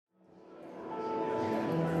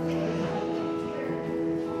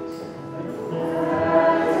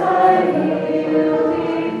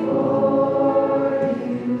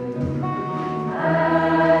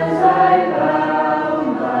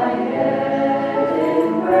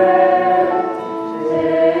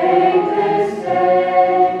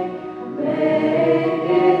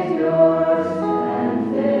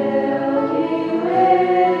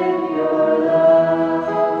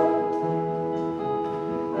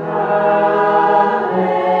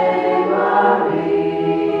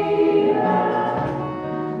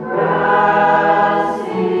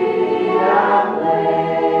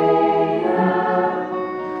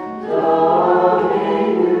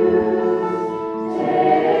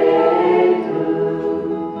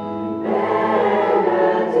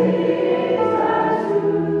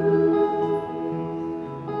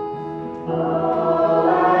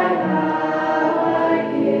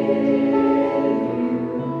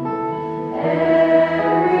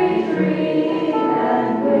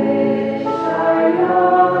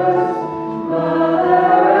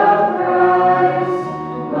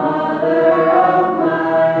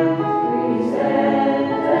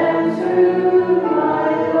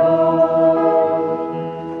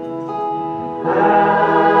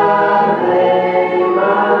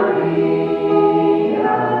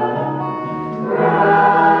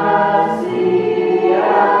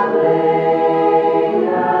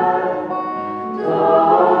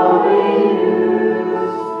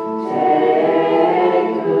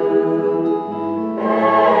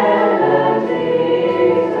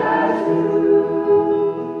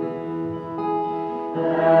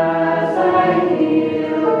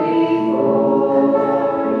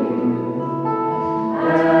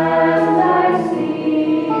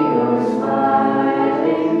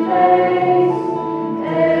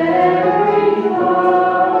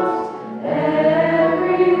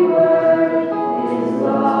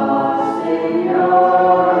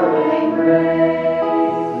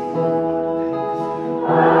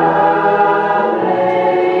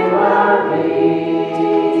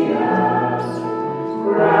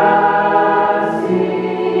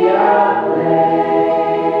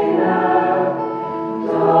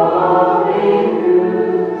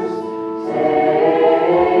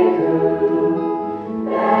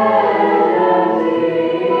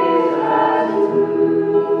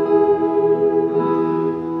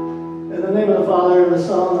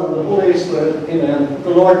Amen. The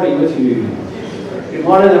Lord be with you. Good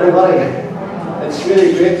morning, everybody. It's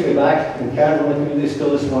really great to be back in Carndonagh Community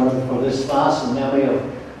School this morning for this Mass in memory of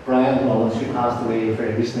Brian Mullins, who passed away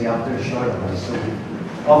very recently after a short illness. So,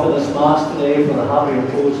 offer this Mass today for the happy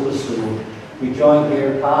repose of his soul. We join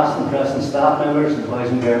here past and present staff members and boys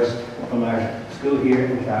and girls from our school here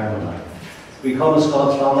in Carndonagh. We come as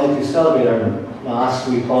God's family to celebrate our Mass.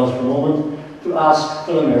 We pause for a moment to ask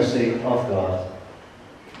for the mercy of God.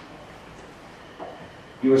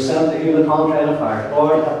 You were sent to heal the contrite of heart.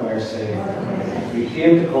 Lord, have mercy. You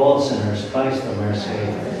came to call sinners. Christ, have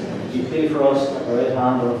mercy. You plead for us at the right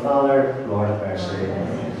hand of the Father. Lord, have mercy.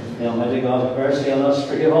 May Almighty God have mercy on us,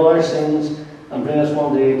 forgive all our sins, and bring us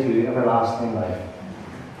one day to everlasting life.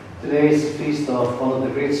 Today is the feast of one of the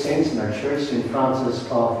great saints in our church, St. Francis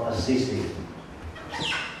of Assisi.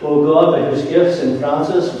 O God, by whose gift St.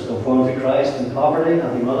 Francis was conformed to Christ in poverty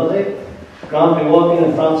and humility, grant me walking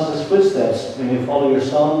in Francis' footsteps, may we follow your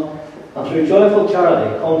Son, and through joyful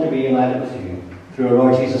charity come to be united with you. Through our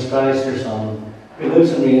Lord Jesus Christ, your Son, who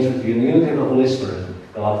lives and reigns with you in the unity of the Holy Spirit,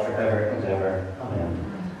 God for ever and ever.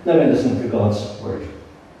 Amen. Now we listen to God's word.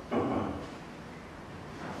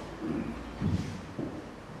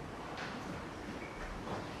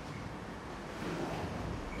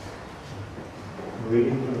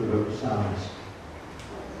 Reading from the book of Psalms.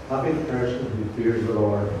 Happy the person who fears the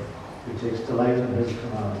Lord, who takes delight in his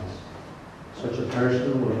commands. Such a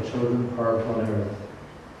person will have children powerful on earth.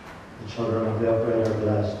 The children of the upright are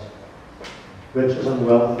blessed. Riches and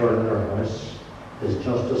wealth are in their house. His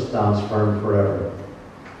justice stands firm forever.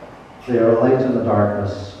 They are a light in the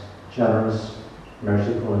darkness, generous,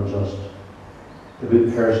 merciful and just. The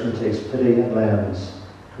good person takes pity and lends,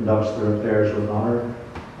 conducts their affairs with honour,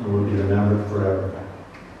 and will be remembered forever.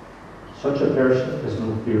 Such a person has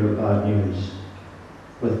no fear of bad news.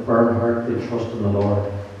 With firm heart they trust in the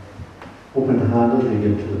Lord. Open-handed they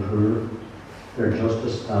give to the poor. Their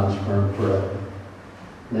justice stands firm forever.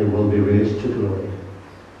 They will be raised to glory.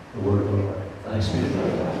 The word of the Lord. Thanks be to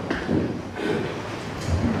God.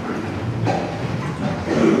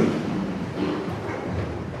 Thank you.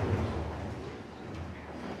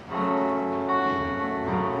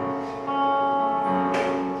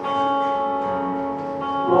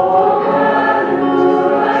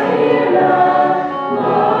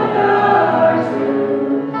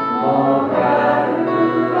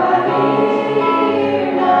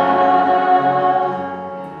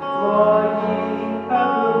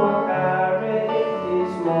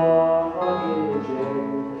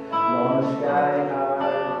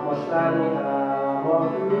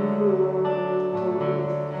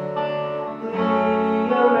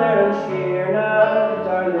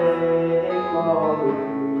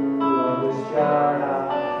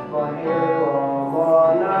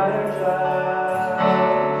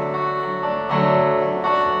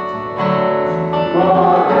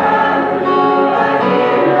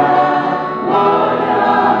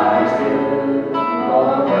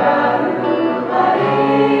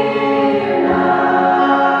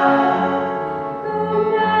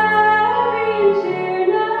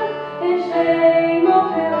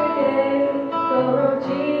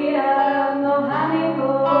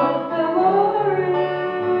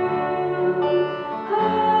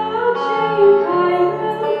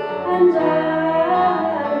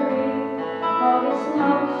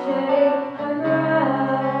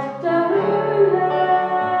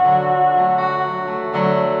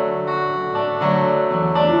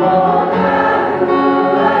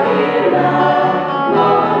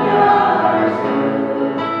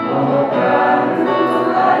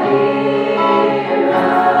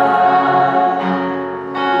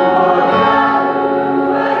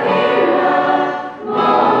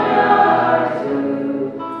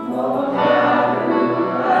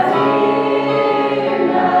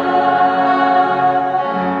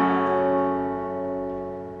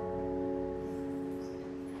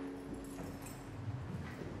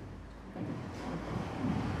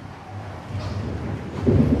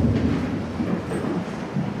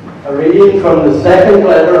 A reading from the second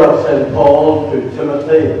letter of St. Paul to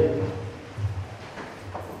Timothy.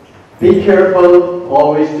 Be careful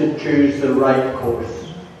always to choose the right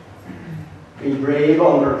course. Be brave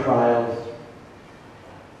under trials.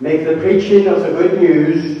 Make the preaching of the good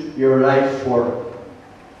news your life's work.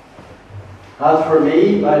 As for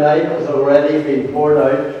me, my life has already been poured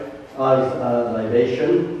out as a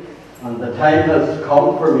libation, and the time has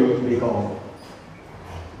come for me to be gone.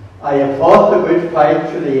 I have fought the good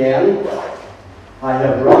fight to the end. I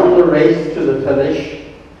have run the race to the finish.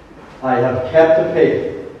 I have kept the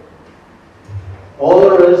faith. All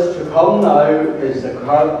there is to come now is the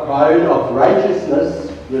crown of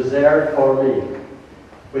righteousness reserved for me,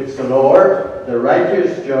 which the Lord, the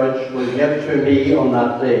righteous judge, will give to me on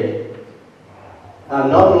that day.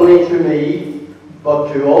 And not only to me,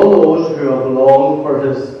 but to all those who have longed for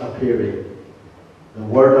his appearing. The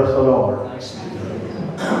word of the Lord.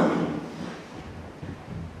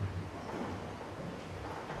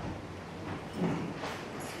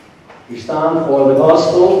 We stand for the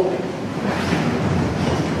gospel.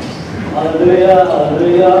 Hallelujah,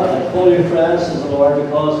 hallelujah. I call you friends, says the Lord,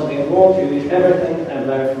 because of the known to you everything I've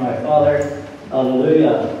learned from my Father.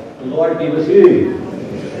 Hallelujah. The Lord be with you.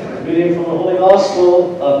 Reading from the Holy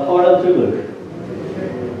Gospel according to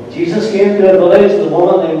Luke. Jesus came to a village with a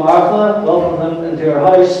woman named Martha, welcomed him into her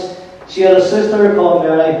house. She had a sister called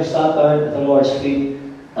Mary who sat down at the Lord's feet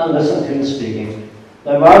and listened to him speaking.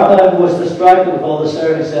 Now Martha, who was distracted with all the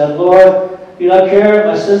serving, said, Lord, do you not care?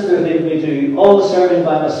 My sister leave me to do all the serving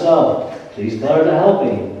by myself. Please tell her to help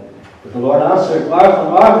me. But the Lord answered, Martha,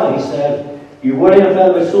 Martha, he said, you worry and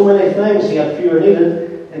fed with so many things, yet few are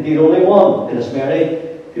needed, indeed only one. It is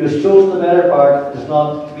Mary, who has chosen the better part, is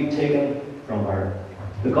not to be taken from her.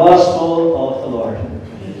 The Gospel of the Lord.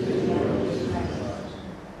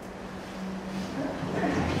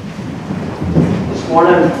 This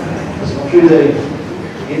morning, as I come through the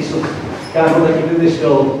gates of Carndonagh Community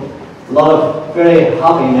School, a lot of very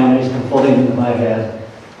happy memories come flooding into my head.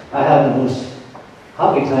 I had the most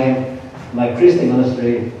happy time in my priestly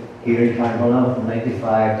ministry here in Carndonagh from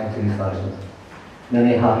 1995 to 2000.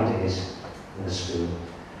 Many happy days in the school.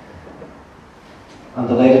 I'm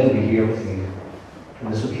delighted to be here with you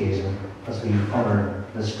on this occasion as we honour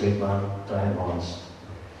this great man, Brian Mullins.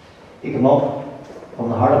 He came up from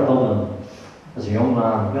the heart of Dublin as a young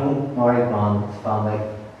man, young married man with family,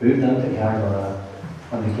 moved into Carndonagh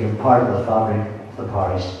and became part of the fabric of the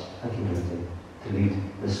parish and community to lead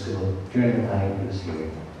the school during the time he was here.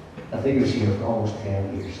 I think he was here for almost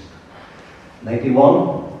 10 years.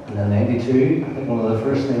 91 and then 92, I think one of the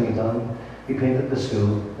first things he done, he painted the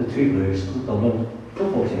school the two blues of the Dublin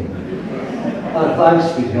football team. And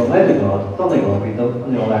thanks be to Almighty God, Donegal beat them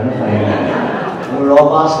in the All-Ireland final. And we were all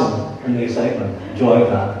basking in the excitement, enjoying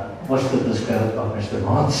that, much to the discredit of Mr.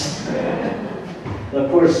 Mullins. And of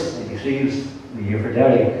course, 93 was the year for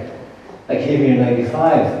Derry. I came here in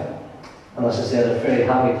 95, and as I said, I had very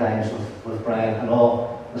happy times with Brian and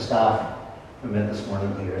all the staff we met this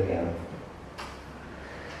morning here again.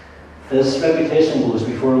 His reputation goes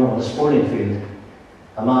before him on the sporting field,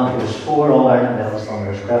 a man who has 4 All-Ireland medals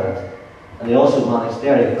under his credit, and he also managed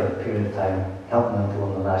Derry for a period of time, helping them to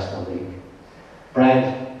win the National League.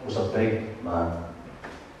 Brian was a big man.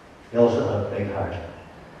 He also had a big heart.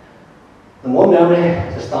 The one memory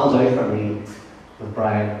that stands out for me with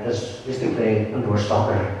Brian is used to play indoor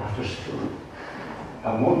soccer after school.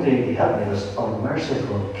 And one day he had me this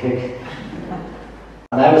unmerciful kick.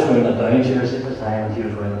 And I was wearing a Down jersey at the time, and he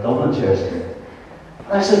was wearing a Dublin jersey.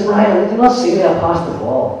 And I said, Brian, did you not see me? I passed the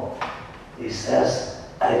ball. He says,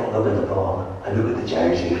 I don't look at the ball, I look at the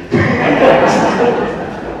jersey.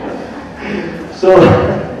 So,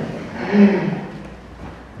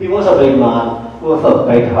 he was a big man with a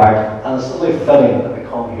big heart, and it's only fitting that we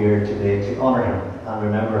come here today to honour him and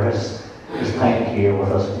remember his time here with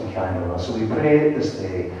us in Carndonagh. So we pray this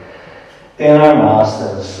day in our Mass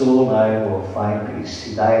that his soul now will find peace.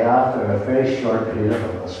 He died after a very short period of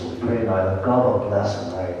illness, so we pray now that God will bless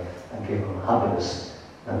him now and give him happiness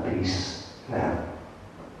and peace. Amen.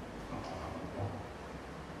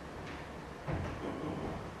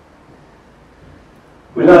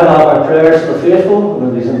 We now have our prayers for the faithful,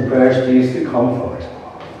 and with these in prayers, please do come forward.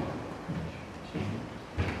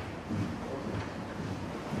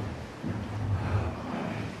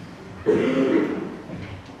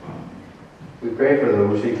 We pray for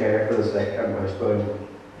those who care for the sick and housebound.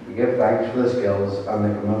 We give thanks for the skills and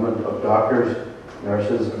the commitment of doctors,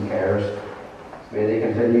 nurses and carers. May they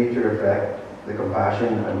continue to reflect the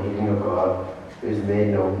compassion and healing of God, who is made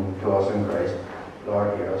known to us in Christ.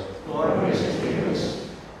 Lord, hear us. Lord, hear us.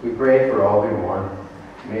 We pray for all who mourn.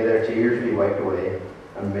 May their tears be wiped away,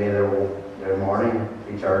 and may their mourning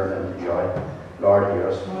be turned into joy. Lord, hear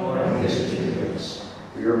us. Lord, hear us.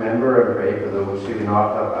 We remember and pray for those who do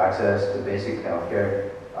not have access to basic health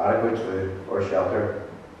care, adequate food or shelter.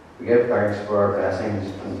 We give thanks for our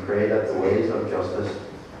blessings and pray that the ways of justice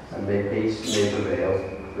and may peace may prevail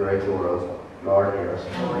throughout the world. Lord, hear us.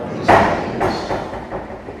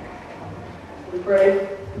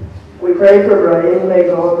 We pray for Brian. May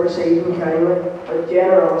God receive him kindly with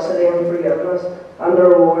generosity and forgiveness and the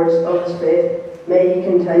rewards of his faith. May he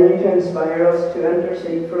continue to inspire us, to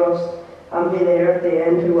intercede for us, and be there at the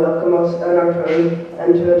end to welcome us in our turn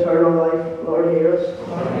into eternal life. Lord, hear us.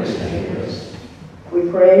 We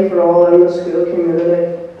pray for all in the school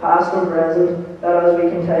community, past and present, that as we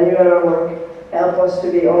continue in our work, help us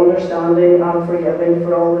to be understanding and forgiving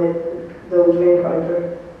for all those we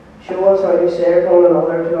encounter. Show us how to serve one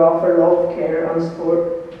another, to offer love, care and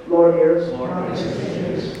support. Lord, hear us. Lord,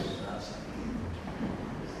 hear us.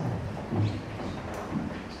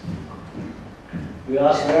 We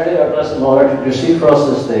ask Mary, our Blessed Mother, to intercede for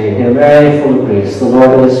us this day. Hail Mary, full of grace, the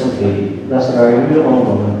Lord is with thee. Blessed are you among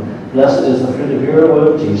women. Blessed is the fruit of your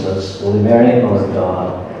womb, Jesus. Holy Mary, Mother of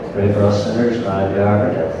God, pray for us sinners, now and at the hour of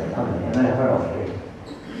our death. Amen. And I have our offering.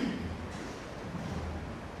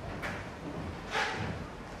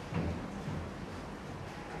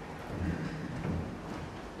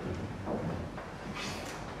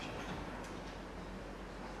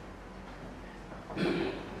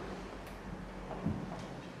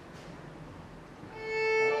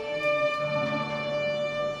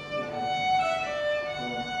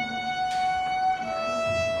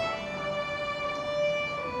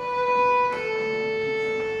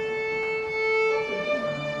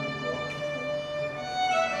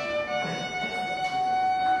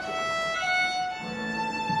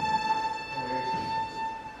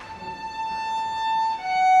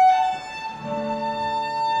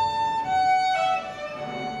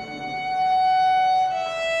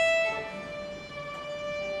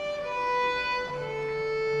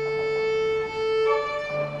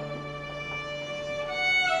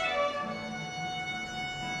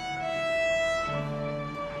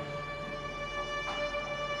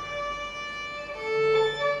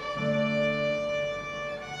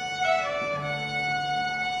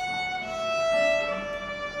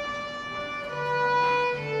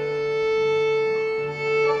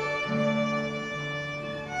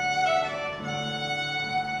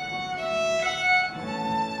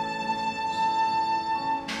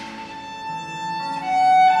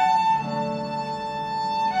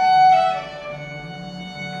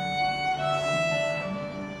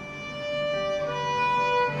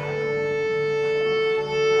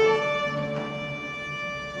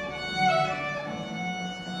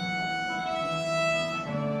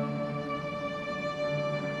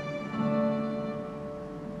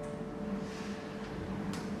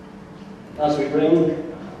 As we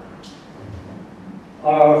bring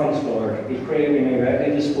our offerings forward, we pray we may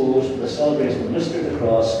rightly dispose of the celebration of the mystery of the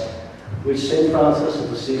cross, which St. Francis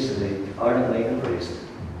of Assisi ardently embraced.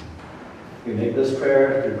 We make this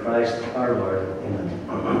prayer through Christ our Lord.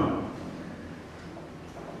 Amen.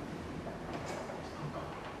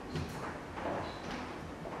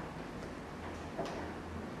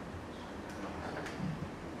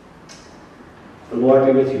 The Lord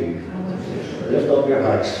be with you. Lift up your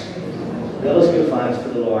hearts. Let us give thanks to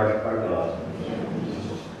the Lord our God.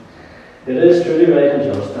 It is truly right and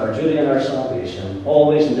just, our duty and our salvation,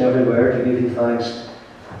 always and everywhere to give you thanks,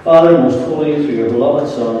 Father, most holy, through your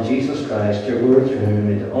beloved Son, Jesus Christ, your word through whom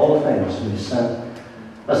you made all things, whom you sent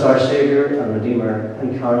as our Saviour and Redeemer,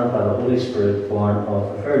 incarnate by the Holy Spirit, born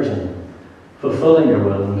of a Virgin. Fulfilling your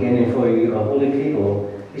will and gaining for you a holy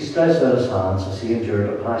people, he stretched out his hands as he endured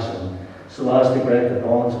a passion, so as to break the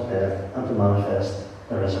bonds of death and to manifest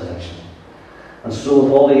the resurrection. And so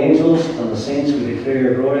with all the angels and the saints we declare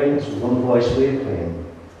your glory, as with one voice we acclaim,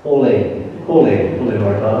 Holy, holy, holy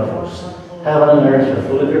Lord God of hosts, heaven and earth are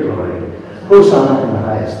full of your glory. Hosanna in the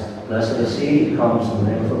highest. Blessed is he who comes in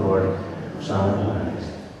the name of the Lord. Hosanna in the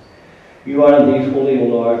highest. You are indeed holy, O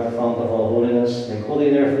Lord, the fount of all holiness. Make holy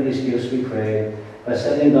therefore these gifts, we pray, by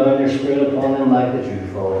sending down your Spirit upon them like the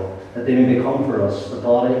dewfall, that they may become for us the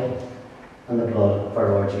body and the blood of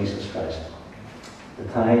our Lord Jesus Christ. At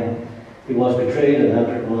the time he was betrayed and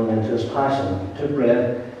entered into his passion, he took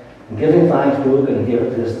bread, and giving thanks broke it and gave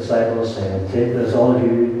it to his disciples, saying, "Take this, all of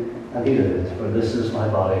you, and eat of it, for this is my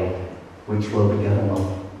body, which will be given up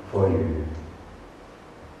for you."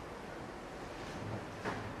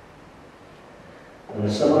 In a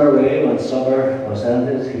similar way, when supper was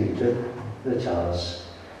ended, he took the chalice,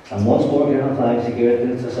 and once more giving thanks, he gave it to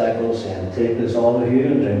his disciples, saying, "Take this, all of you,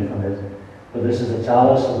 and drink from it, for this is the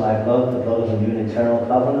chalice of my blood, the blood of the new and eternal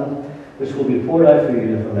covenant, which will be poured out for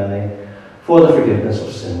you and for many, for the forgiveness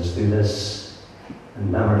of sins. Do this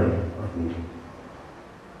in memory of me."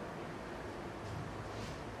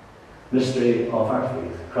 Mystery of our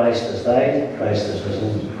faith. Christ has died, Christ is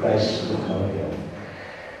risen, Christ will come again.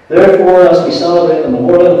 Therefore, as we celebrate the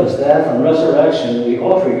memorial of his death and resurrection, we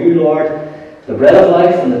offer you, Lord, the bread of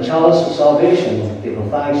life and the chalice of salvation, giving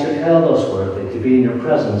thanks you have held us worthy to be in your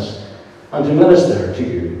presence and to minister to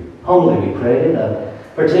you. Humbly we pray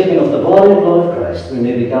that, partaking of the body and blood of Christ, we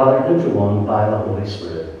may be gathered into one by the Holy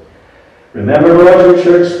Spirit. Remember, Lord, your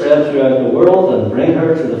church spread throughout the world, and bring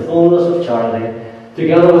her to the fullness of charity,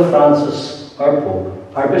 together with Francis, our Pope,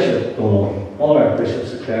 our Bishop Donald, all our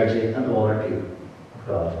bishops of clergy, and all our people of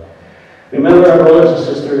God. Remember our brothers and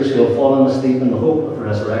sisters who have fallen asleep in the hope of the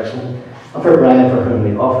resurrection, and for Brian, for whom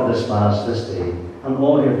we offer this Mass this day, and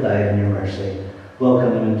all who have died in your mercy,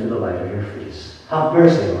 welcome them into the light of your face. Have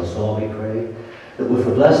mercy on us all, we pray, that with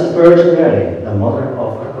the Blessed Virgin Mary, the Mother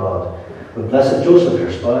of our God, with Blessed Joseph,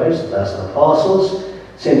 your spouse, the blessed apostles,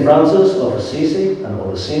 St. Francis of Assisi, and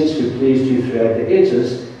all the saints who pleased you throughout the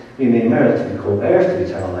ages, we may merit to be co-heirs to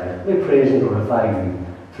eternal life. We praise and glorify you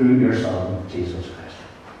through your Son, Jesus Christ.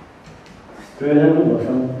 Through him and with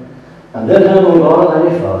him, and in him, O God,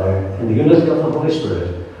 Almighty Father, in the unity of the Holy Spirit,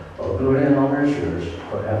 all glory and honour is yours,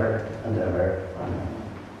 forever and ever. Amen.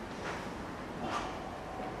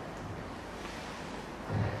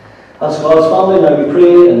 As God's family, now we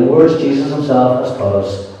pray in the words Jesus himself has taught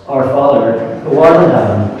us. Our Father, who art in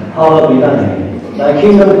heaven, hallowed be thy name. Thy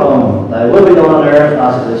kingdom come, thy will be done on earth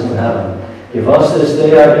as it is in heaven. Give us this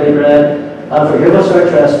day our daily bread, and forgive us our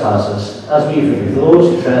trespasses, as we forgive those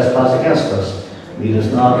who trespass against us. Lead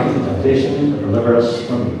us not into temptation, but deliver us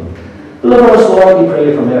from evil. Deliver us, Lord, we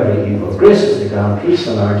pray, from every evil. Graciously grant peace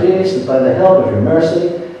in our days, that by the help of your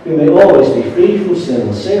mercy we may always be free from sin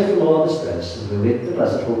and safe from all distress, as we wait the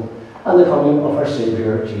blessed hope and the coming of our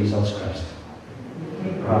Saviour, Jesus Christ.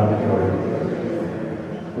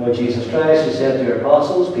 Lord Jesus Christ, who said to your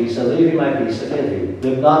apostles, "Peace I leave you, my peace I give you.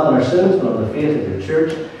 Look not on our sins, but on the faith of your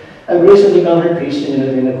church, and graciously grant her peace and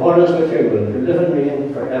unity in accordance with your will, who live and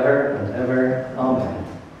reign forever and ever. Amen."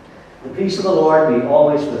 The peace of the Lord be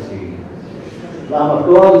always with you. Lamb of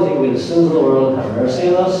God, who take away the sins of the world, have mercy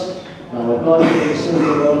on us. Lamb of God, who take away the sins of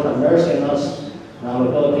the world, have mercy on us. Lamb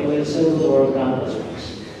of God, who take away the sins of the world, grant us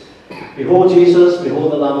peace. Behold Jesus,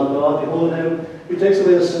 behold the Lamb of God, behold him who takes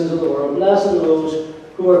away the sins of the world. Blessed are those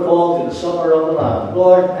who are called to the supper of the Lamb.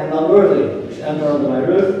 Lord, I am not worthy that you enter under my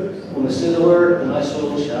roof. Only say the word, and my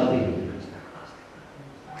soul shall be healed.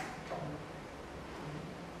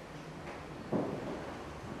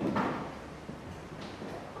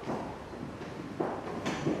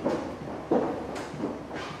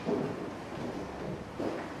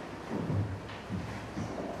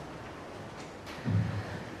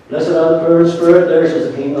 Blessed are the poor in spirit, theirs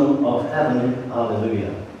is the kingdom of heaven. Hallelujah.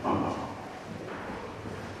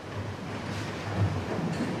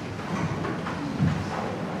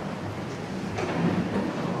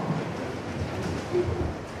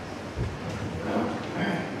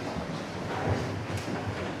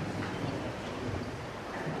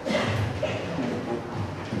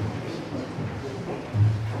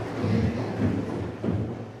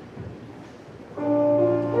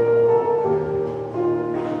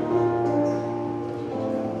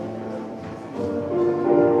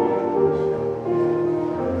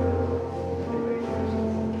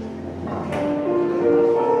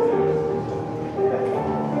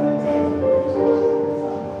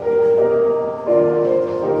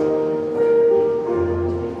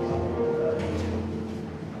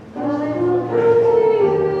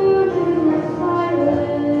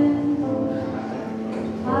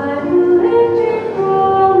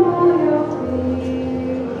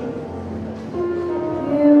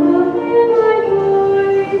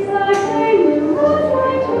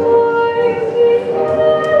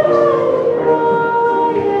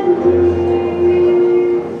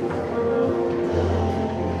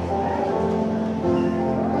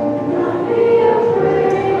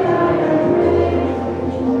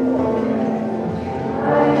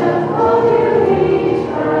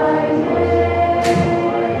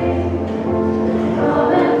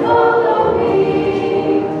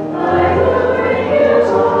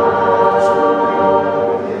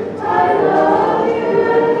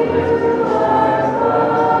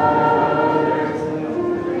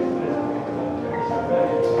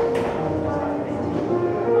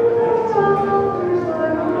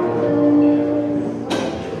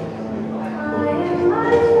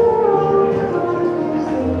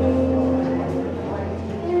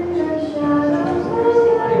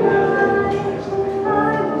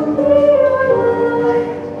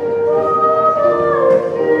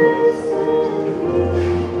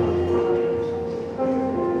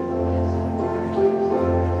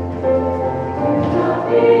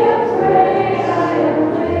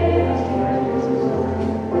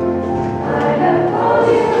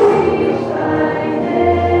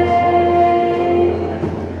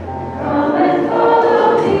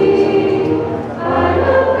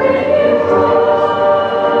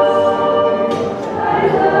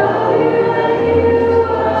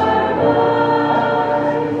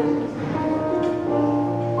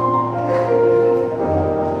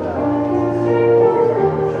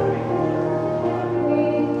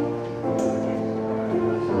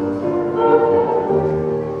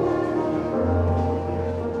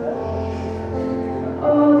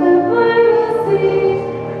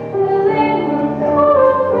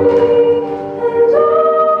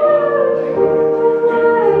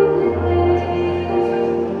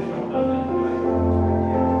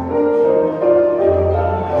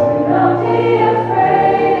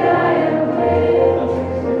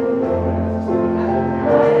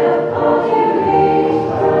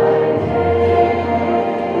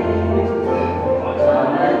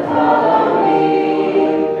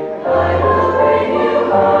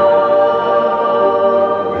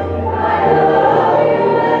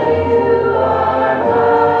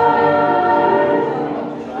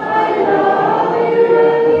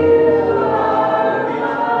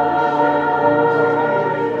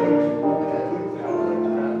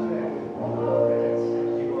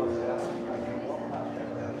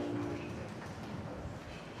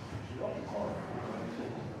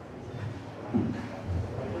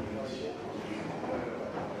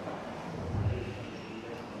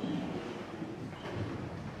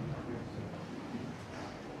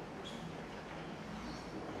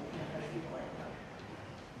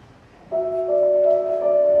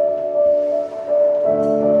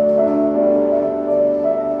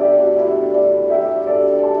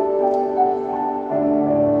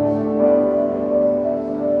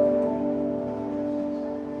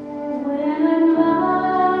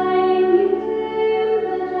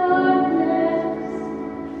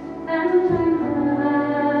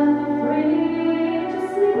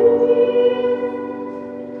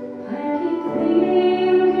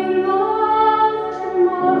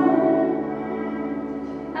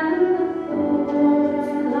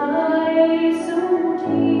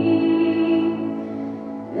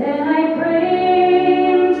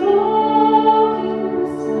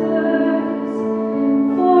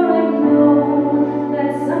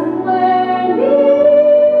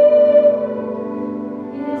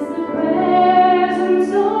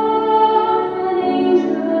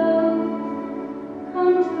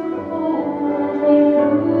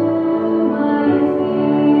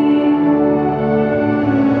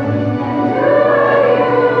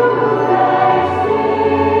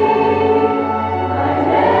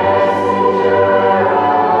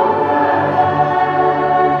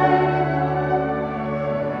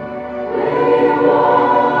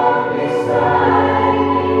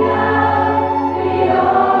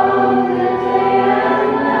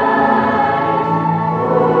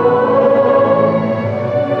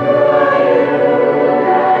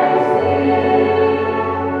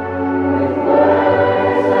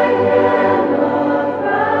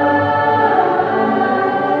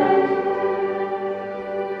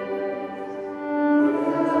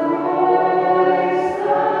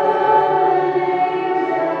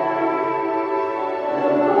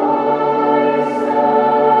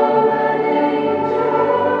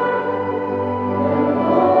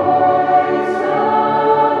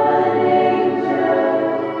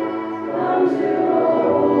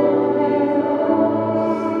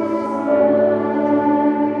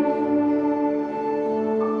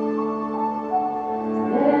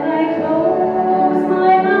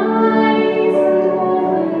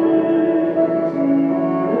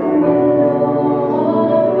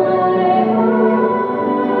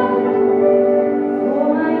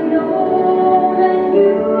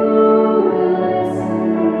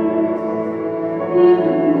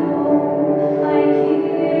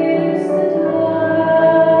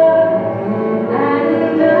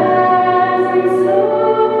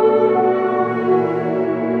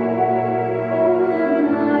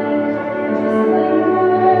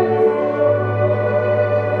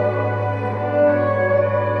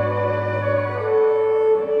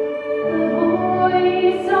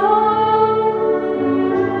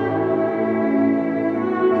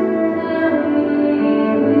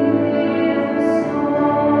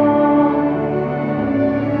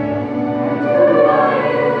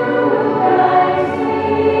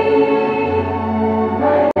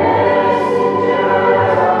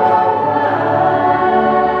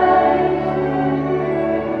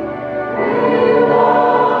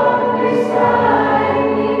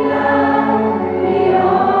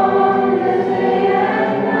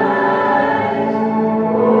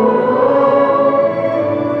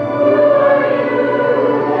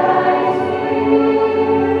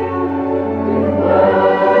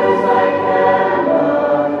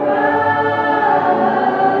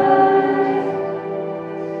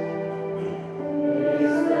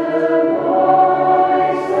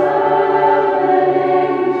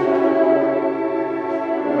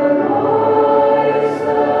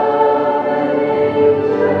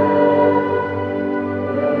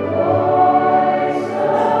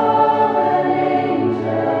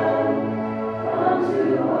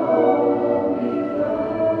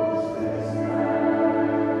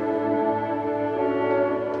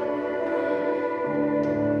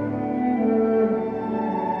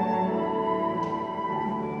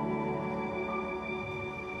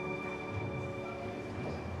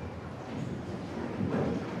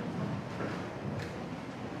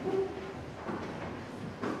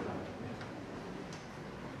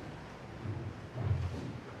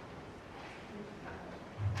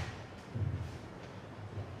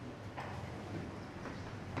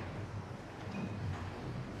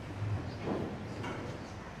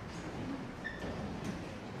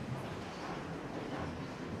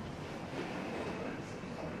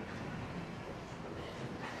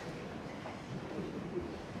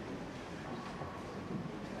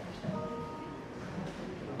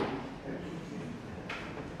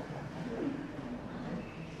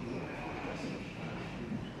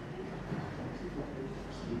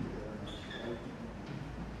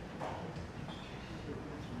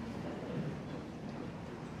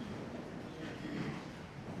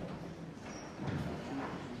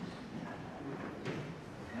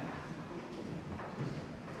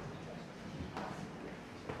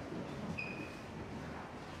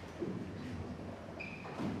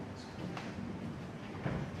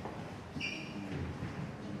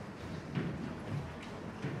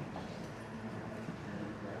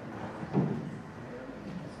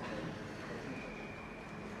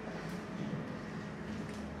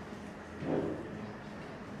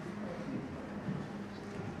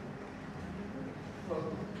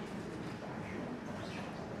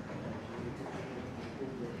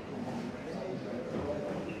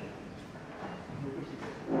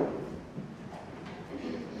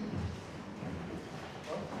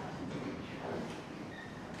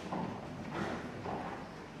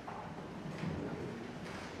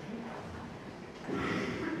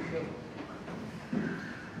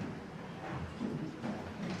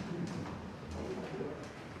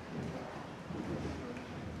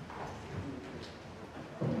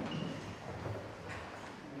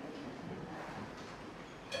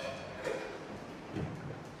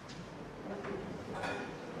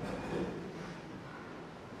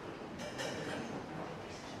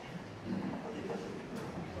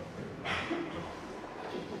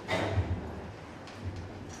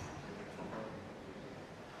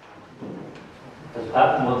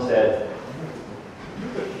 Patton once said,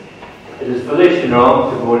 "It is foolish and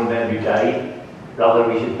wrong to mourn men who die. Rather,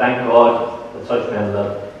 we should thank God that such men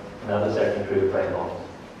live." And that is certainly true of Brian Mullins.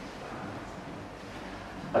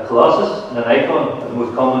 A colossus and an icon are the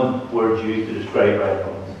most common words used to describe Brian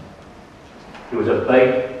Mullins. He was a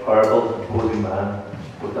big, powerful, imposing man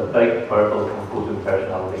with a big, powerful, imposing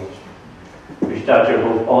personality, whose stature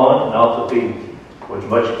both on and off the field was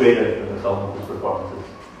much greater than the sum of his performances.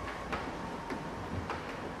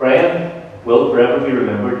 Brian will forever be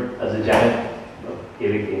remembered as a giant of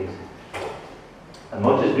Gaelic games, and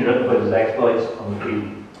much has been written about his exploits on the field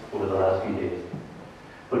over the last few days.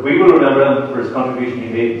 But we will remember him for his contribution he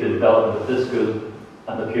made to the development of this school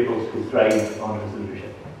and the pupils who thrived under his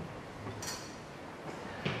leadership.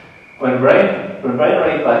 When Brian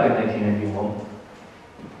arrived back in 1991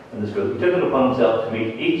 in the school, he took it upon himself to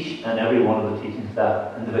meet each and every one of the teaching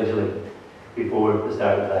staff individually before the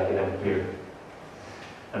start of the academic year,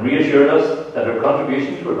 and reassured us that our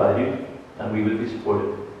contributions were valued and we would be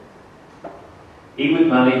supported. He would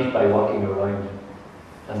manage by walking around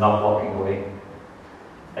and not walking away.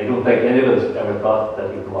 I don't think any of us ever thought that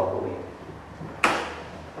he would walk away.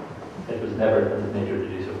 It was never in his nature to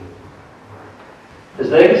do so. His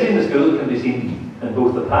legacy in the school can be seen in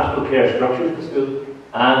both the pastoral care structure of the school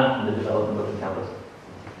and in the development of the campus.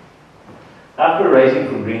 After rising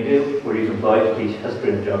from Greendale, where he was employed to teach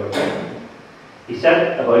history and geography, he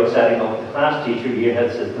set about setting up the class teacher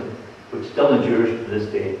year-head system, which still endures to this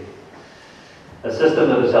day. A system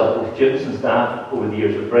that has helped both students and staff over the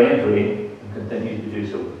years of Brian's reign and continues to do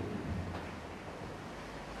so.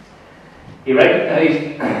 He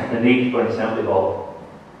recognised the need for an assembly hall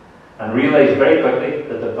and realised very quickly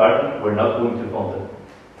that the department were not going to fund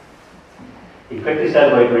it. He quickly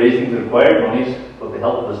set about raising the required monies with the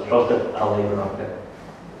help of his trusted ally Veronica.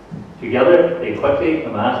 Together, they quickly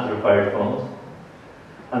amassed the required funds,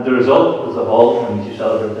 and the result was the hall in which you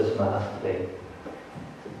celebrate this Mass today.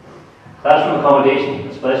 Classroom accommodation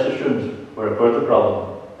and specialist rooms were a further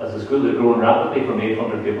problem, as the school had grown rapidly from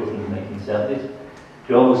 800 pupils in the 1970s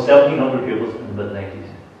to almost 1,700 pupils in the mid-90s.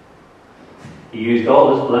 He used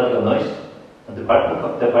all his political nous and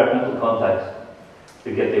departmental contacts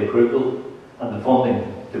to get the approval and the funding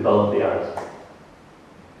to build the arts,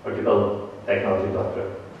 or to build technology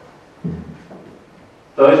doctorate.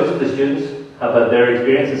 Thousands of the students have had their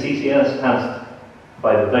experience in CCS enhanced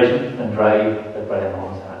by the vision and drive that Brian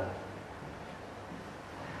Mullins had.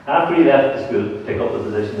 After he left the school to take up the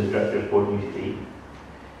position as Director of Sport and UCD,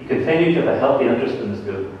 he continued to have a healthy interest in the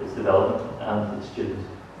school, its development and its students.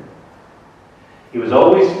 He was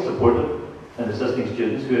always supportive in assisting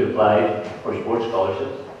students who had applied for sports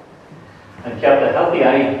scholarships and kept a healthy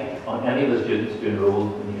eye on any of the students who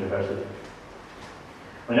enrolled in the university.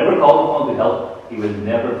 Whenever called upon to help, he was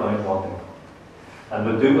never found wanting and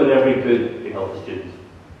would do whatever he could to help the students.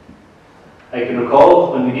 I can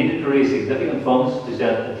recall when we needed to raise significant funds to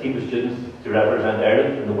send a team of students to represent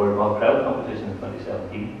Ireland in the World Mock Trial competition in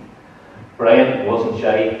 2017. Brian wasn't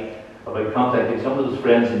shy about contacting some of his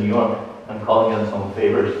friends in New York and calling in some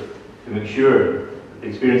favours to make sure that the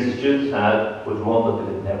experience the students had was one that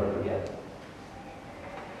they would never forget.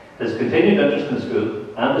 His continued interest in the school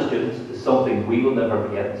and the students is something we will never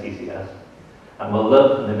forget in CCS and will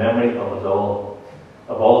live in the memory of us all,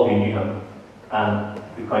 of all who knew him and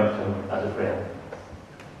who counted him as a friend.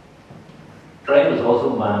 Brian was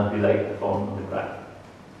also a man who liked the fun and the crack.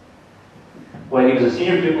 While he was a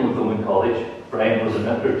senior pupil in Thomond College, Brian was a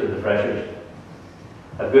mentor to the freshers.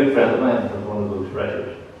 A good friend of mine was one of those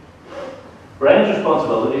freshers. Brian's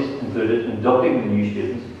responsibilities included inducting the new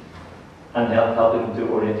students and helping them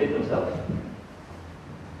to orientate themselves.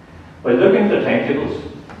 While looking at their timetables,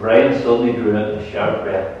 Brian suddenly drew in a sharp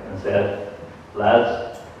breath and said,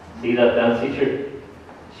 "Lads, see that dance teacher?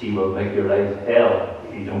 She will make your life hell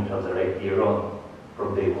if you don't have the right gear on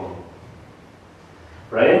from day one."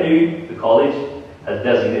 Brian knew the college had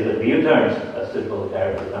designated leotards as suitable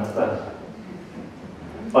attire for the dance class,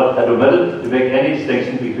 but had omitted to make any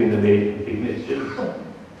distinction between the male and female students.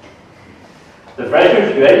 The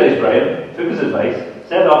freshers who idolised Brian took his advice,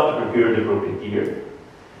 set off to procure the appropriate gear.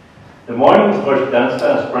 The morning of the first dance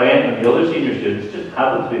class, Brian and the other senior students just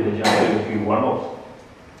happened to be the jam doing a few warm-ups.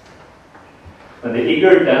 When the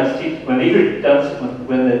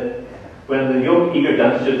young eager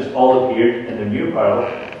dance students all appeared in their new apparel,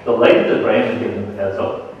 delighted that Brian had given them the heads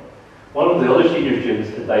up, one of the other senior students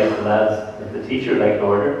advised the lads that the teacher liked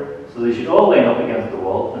order, so they should all line up against the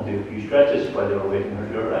wall and do a few stretches while they were waiting for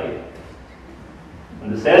her to arrive.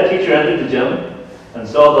 When the said teacher entered the gym and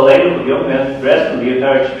saw the lineup of young men dressed in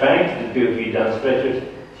leotards trying to do a few dance stretches,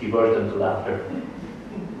 she burst into laughter.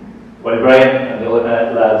 while Brian and the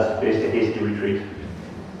other lads faced a hasty retreat.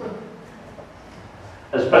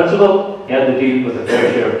 As principal, he had to deal with a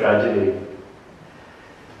fair share of tragedy.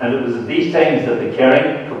 And it was at these times that the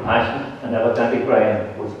caring, compassionate and empathetic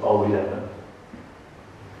Brian was always evident.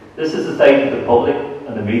 This is the side that the public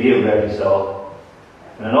and the media rarely saw.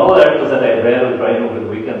 And in all the articles that I read of Brian over the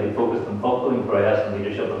weekend, they focused on footballing prowess and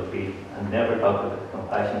leadership on the field and never talked about the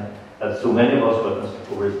compassion that so many of us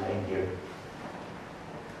witnessed over his time here.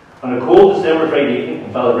 On a cold December Friday evening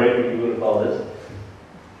in Ballybreak, you would have called this,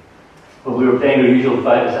 when we were playing our usual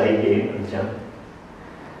five-a-side game in the gym,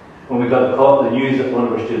 when we got the news that one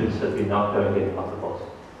of our students had been knocked down getting off the bus.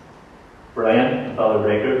 Brian and Father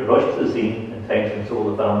Breaker rushed to the scene in time to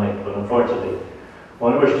console the family, but unfortunately,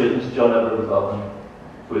 one of our students, John Edward McLaughlin,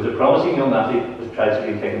 who was a promising young athlete, was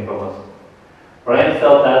tragically taken from us. Brian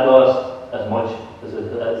felt that loss as much as if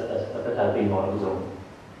it had been one of his own.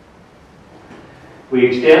 We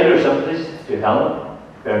extend our sympathies to Helen,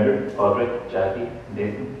 Bernard, Audrey, Jackie,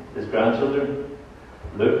 Nathan, his grandchildren,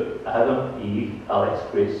 Luke, Adam, Eve, Alex,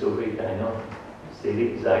 Grace, Sophie, Daniel,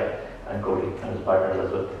 Sadie, Zach, and Cody, and his partner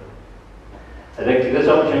Elizabeth. I'd like to take this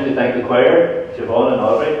opportunity to thank the choir, Siobhan and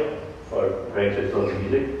Audrey, for writing such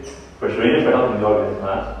music, for Serena for helping me organise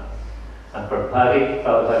Mass, and for Paddy,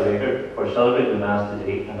 Father Paddy Baker, for celebrating the Mass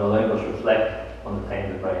today and allowing us to reflect on the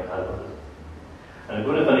time that Brian had with us. And I'm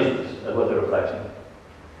going to finish with a reflection.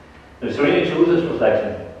 Now, Serena chose this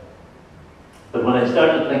reflection, but when I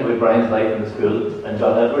started to think about Brian's life in the school, and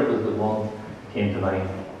John Edward was the one that came to mind,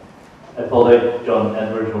 I pulled out John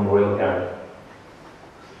Edward's memorial card.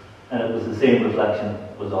 And it was the same reflection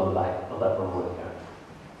that was on the back of that memorial card.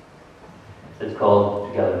 It's called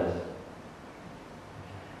Togetherness.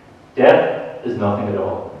 Death is nothing at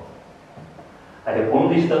all. I have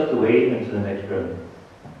only stepped away into the next room.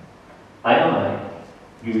 I am I,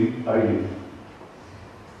 you are you.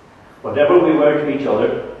 Whatever we were to each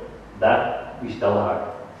other, that we still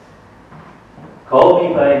are. Call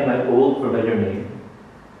me by my old familiar name.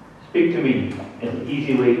 Speak to me in the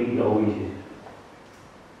easy way we always used.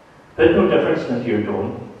 Put no difference into your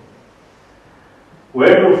tone.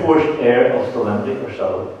 Wear no forced air of solemnity or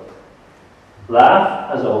sorrow.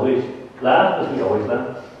 Laugh as always, laugh as we always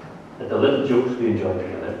laugh, at the little jokes we enjoy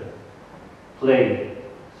together. Play,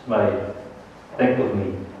 smile, think of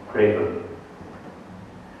me, pray for me.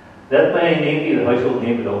 Let my name be the household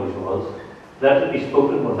name it always was. Let it be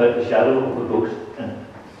spoken without the shadow of a ghost in it.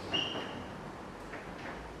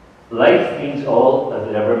 Life means all that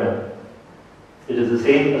it ever meant. It is the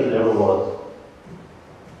same as it ever was.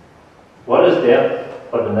 What is death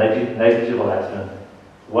but a negligible accident?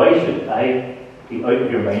 Why should I be out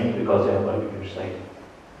of your mind because I am out of your sight?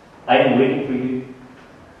 I am waiting for you,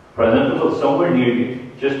 for an interval somewhere near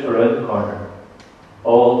you, just around the corner.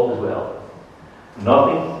 All is well.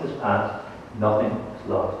 Nothing is past, nothing is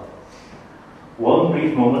lost. One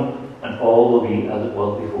brief moment and all will be as it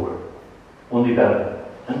was before, only better,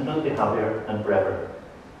 infinitely happier and forever.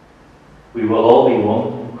 We will all be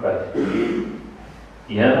one in Christ.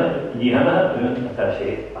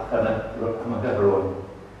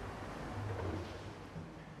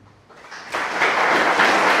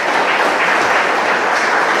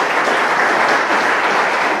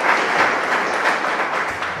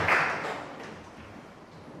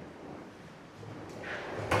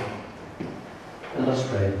 Let's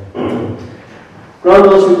pray. Grant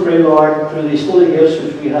us, we pray, Lord, through these holy gifts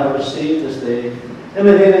which we have received this day,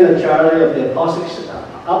 imitating the charity of the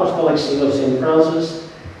apostolic seal of St. Francis,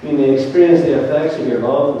 we may experience the effects of your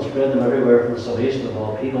love and spread them everywhere for the salvation of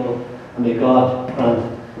all people, and may God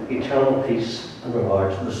grant eternal peace and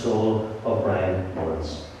reward to the soul of Brian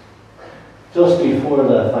Mullins. Just before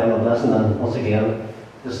the final lesson, and once again,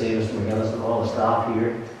 to say Mr. McGuinness and all the staff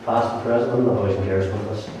here, past and present, and the boys and girls with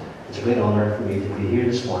us, it's a great honour for me to be here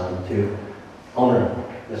this morning to honour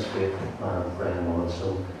this great man, Brian Mullins.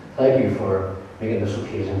 So thank you for making this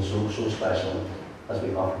occasion so special as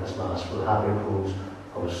we offer this Mass for the happy repose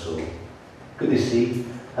of his soul. Good to see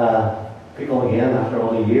people again after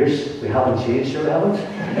all the years. We haven't changed, sure we haven't.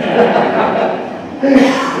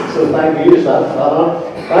 So thank you,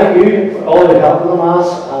 thank you for all your help in the Mass.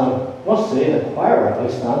 I must say the choir were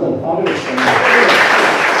outstanding, fabulous.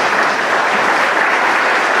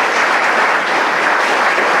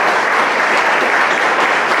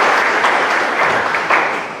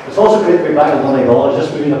 It's also great to be back in Donegal,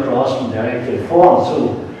 just moving across from Derry to Fawn, so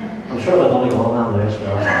I'm sure that Donegal now as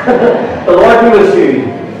well. The Lord be with you.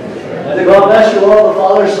 And God bless you all, the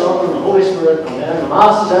Father, Son, and the Holy Spirit. Amen. The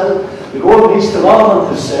Mass is ended. We go in peace to love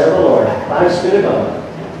and to serve the Lord. Thanks be to God.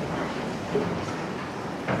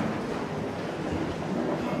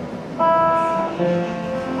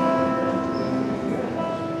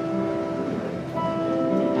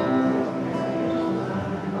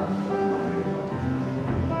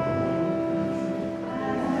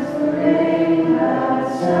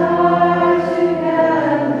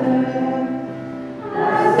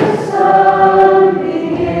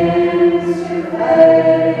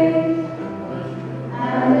 name.